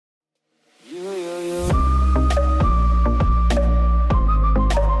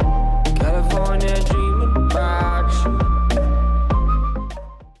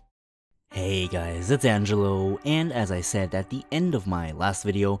guys, it's Angelo, and as I said at the end of my last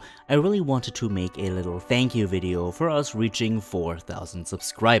video, I really wanted to make a little thank you video for us reaching 4,000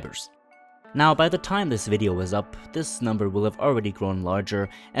 subscribers. Now, by the time this video is up, this number will have already grown larger,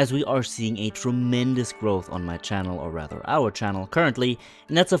 as we are seeing a tremendous growth on my channel, or rather our channel currently,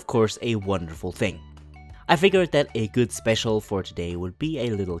 and that's of course a wonderful thing. I figured that a good special for today would be a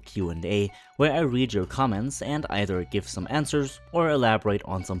little Q&A where I read your comments and either give some answers or elaborate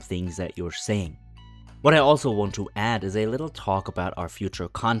on some things that you're saying. What I also want to add is a little talk about our future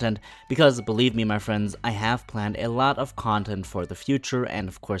content, because believe me my friends, I have planned a lot of content for the future and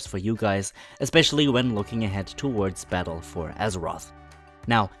of course for you guys, especially when looking ahead towards Battle for Azeroth.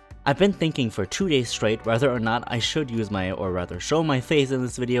 Now, I've been thinking for 2 days straight whether or not I should use or rather show my face in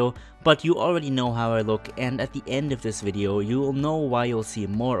this video, but you already know how I look, and at the end of this video you will know why you'll see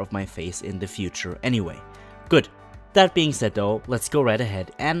more of my face in the future anyway. Good. That being said though, let's go right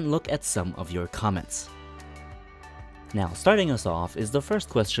ahead and look at some of your comments. Now, starting us off is the first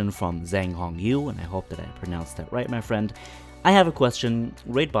question from Zhang Hong Yu, and I hope that I pronounced that right, my friend. I have a question.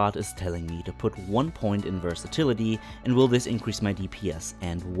 Raidbot is telling me to put 1 point in versatility, and will this increase my DPS,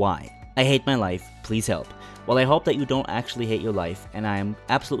 and why? I hate my life, please help. Well, I hope that you don't actually hate your life, and I am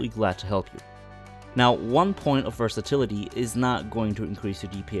absolutely glad to help you. Now, 1 point of versatility is not going to increase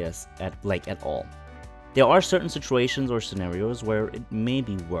your DPS at all. There are certain situations or scenarios where it may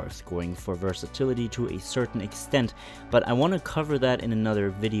be worth going for versatility to a certain extent, but I want to cover that in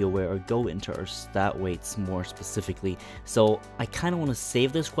another video where I go into our stat weights more specifically, so I kind of want to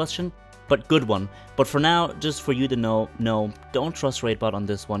save this question, but good one. But for now, just for you to know, no, don't trust Raidbot on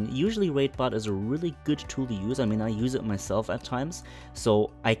this one. Usually Raidbot is a really good tool to use. I mean, I use it myself at times,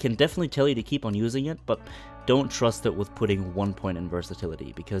 so I can definitely tell you to keep on using it, but don't trust it with putting 1 point in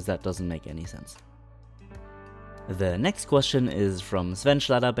versatility, because that doesn't make any sense. The next question is from Sven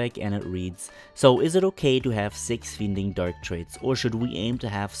Schladerbeck, and it reads, so is it okay to have 6 Fiending Dark traits, or should we aim to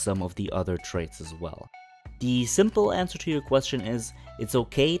have some of the other traits as well? The simple answer to your question is, it's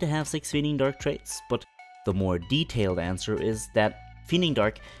okay to have 6 Fiending Dark traits, but the more detailed answer is that Fiending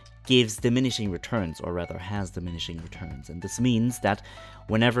Dark gives diminishing returns, or rather has diminishing returns, and this means that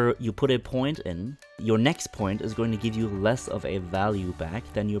whenever you put a point in, your next point is going to give you less of a value back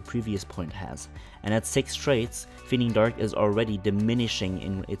than your previous point has. And at 6 traits, Fiending Dark is already diminishing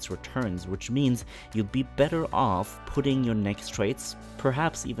in its returns, which means you'd be better off putting your next traits,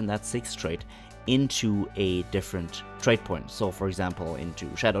 perhaps even that 6th trait, into a different trait point. So for example,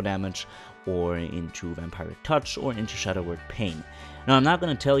 into Shadow Damage, or into Vampiric Touch, or into Shadow Word Pain. Now, I'm not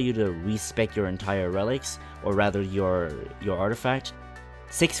going to tell you to respec your entire relics, or rather your artifact.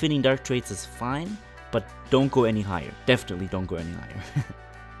 6 Fiending Dark traits is fine, but don't go any higher. Definitely don't go any higher.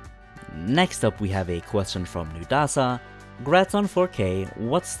 Next up, we have a question from Nudasa. Grats on 4K,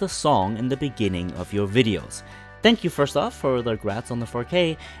 what's the song in the beginning of your videos? Thank you first off for the grats on the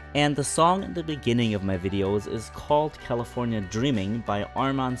 4K, and the song in the beginning of my videos is called California Dreaming by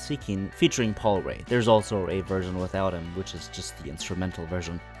Arman Cekin featuring Paul Ray. There's also a version without him, which is just the instrumental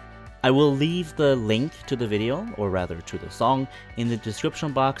version. I will leave the link to the video, or rather to the song, in the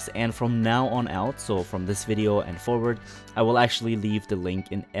description box, and from now on out, so from this video and forward, I will actually leave the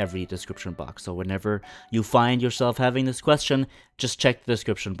link in every description box. So whenever you find yourself having this question, just check the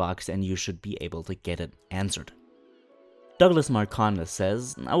description box and you should be able to get it answered. Douglas Marconda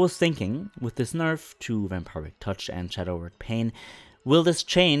says, I was thinking, with this nerf to Vampiric Touch and Shadow Word Pain, will this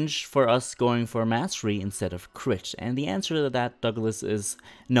change for us going for Mastery instead of Crit? And the answer to that, Douglas, is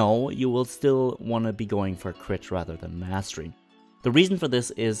no, you will still want to be going for Crit rather than Mastery. The reason for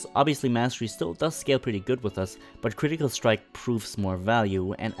this is, obviously Mastery still does scale pretty good with us, but Critical Strike proves more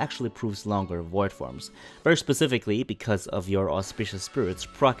value and actually proves longer Void Forms, very specifically because of your Auspicious Spirits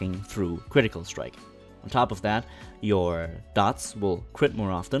proccing through Critical Strike. On top of that, your dots will crit more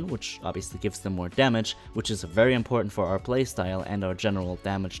often, which obviously gives them more damage, which is very important for our playstyle and our general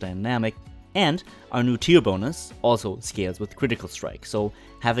damage dynamic. And our new tier bonus also scales with Critical Strike, so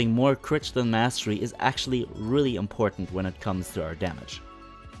having more crit than Mastery is actually really important when it comes to our damage.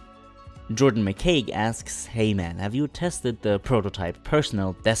 Jordan McCaig asks, hey man, have you tested the prototype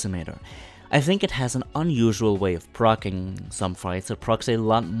Personal Decimator? I think it has an unusual way of proccing. Some fights it procs a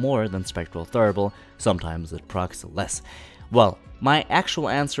lot more than Spectral Thurible, sometimes it procs less. Well, my actual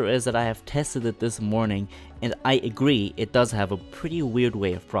answer is that I have tested it this morning, and I agree it does have a pretty weird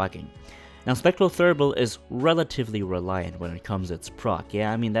way of proccing. Now, Spectral Thurible is relatively reliant when it comes to its proc,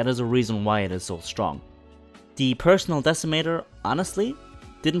 yeah, I mean that is a reason why it is so strong. The Personal Decimator, honestly,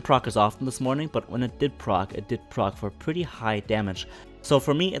 didn't proc as often this morning, but when it did proc for pretty high damage. So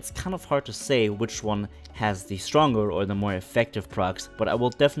for me, it's kind of hard to say which one has the stronger or the more effective procs, but I will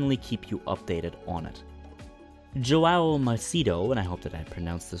definitely keep you updated on it. Joao Macedo, and I hope that I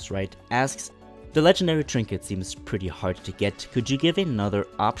pronounced this right, asks, the legendary trinket seems pretty hard to get. Could you give another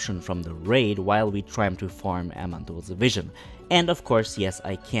option from the raid while we try to farm Amandul's vision? And of course, yes,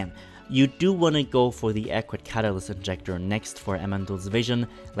 I can. You do want to go for the Aquat Catalyst Injector next for Amandul's vision,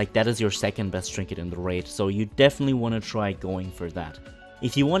 like that is your second best trinket in the raid, so you definitely want to try going for that.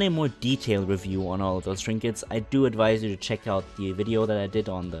 If you want a more detailed review on all of those trinkets, I do advise you to check out the video that I did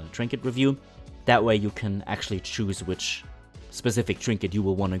on the trinket review. That way you can actually choose which specific trinket you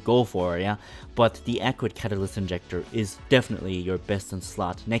will want to go for, yeah? But the Aquat Catalyst Injector is definitely your best in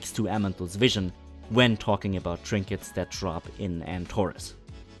slot next to Amandul's vision when talking about trinkets that drop in Antorus.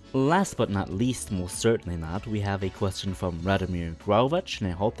 Last but not least, most certainly not, we have a question from Radomir Grauvac, and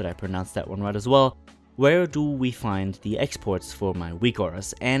I hope that I pronounced that one right as well. Where do we find the exports for my weak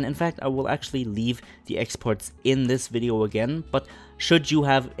auras? And in fact, I will actually leave the exports in this video again, but should you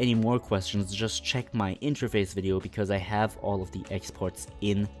have any more questions, just check my interface video because I have all of the exports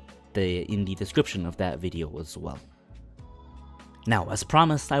in the description of that video as well. Now, as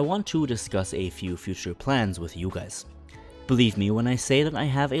promised, I want to discuss a few future plans with you guys. Believe me when I say that I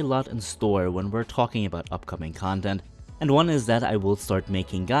have a lot in store when we're talking about upcoming content, and one is that I will start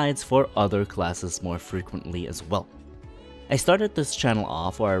making guides for other classes more frequently as well. I started this channel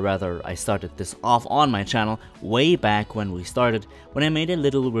off, or rather I started this off on my channel way back when we started, when I made a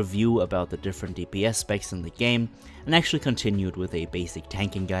little review about the different DPS specs in the game, and actually continued with a basic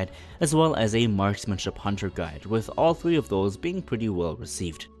tanking guide as well as a marksmanship hunter guide, with all three of those being pretty well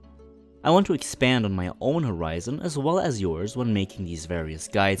received. I want to expand on my own horizon as well as yours when making these various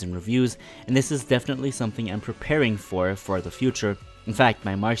guides and reviews, and this is definitely something I'm preparing for the future. In fact,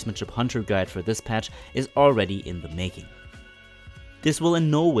 my marksmanship hunter guide for this patch is already in the making. This will in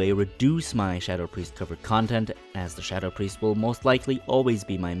no way reduce my Shadow Priest covered content, as the Shadow Priest will most likely always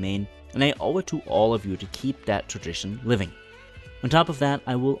be my main, and I owe it to all of you to keep that tradition living. On top of that,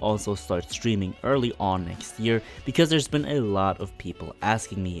 I will also start streaming early on next year because there's been a lot of people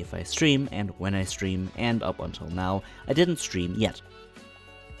asking me if I stream and when I stream, and up until now, I didn't stream yet.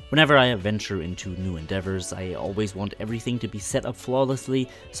 Whenever I venture into new endeavors, I always want everything to be set up flawlessly,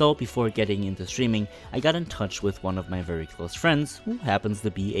 so before getting into streaming, I got in touch with one of my very close friends, who happens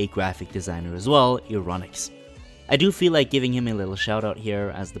to be a graphic designer as well, eRoniix. I do feel like giving him a little shout out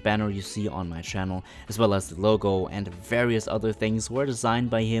here, as the banner you see on my channel, as well as the logo and various other things were designed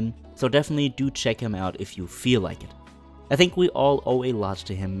by him, so definitely do check him out if you feel like it. I think we all owe a lot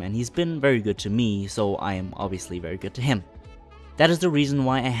to him, and he's been very good to me, so I am obviously very good to him. That is the reason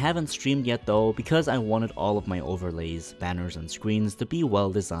why I haven't streamed yet though, because I wanted all of my overlays, banners and screens to be well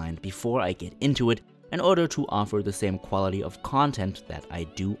designed before I get into it, in order to offer the same quality of content that I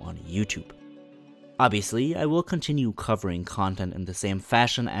do on YouTube. Obviously, I will continue covering content in the same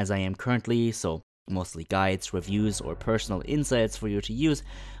fashion as I am currently, so mostly guides, reviews, or personal insights for you to use,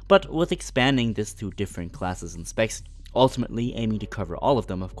 but with expanding this to different classes and specs, ultimately aiming to cover all of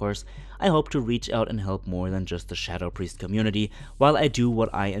them of course, I hope to reach out and help more than just the Shadow Priest community while I do what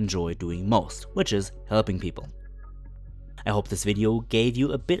I enjoy doing most, which is helping people. I hope this video gave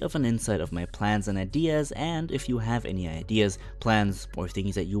you a bit of an insight of my plans and ideas, and if you have any ideas, plans, or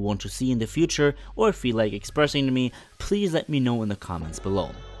things that you want to see in the future or feel like expressing to me, please let me know in the comments below.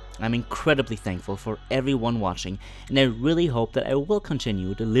 I'm incredibly thankful for everyone watching, and I really hope that I will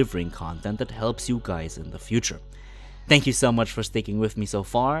continue delivering content that helps you guys in the future. Thank you so much for sticking with me so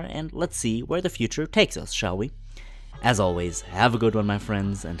far, and let's see where the future takes us, shall we? As always, have a good one my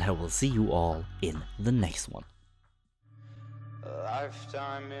friends, and I will see you all in the next one.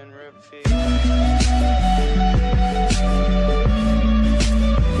 Lifetime in repeat.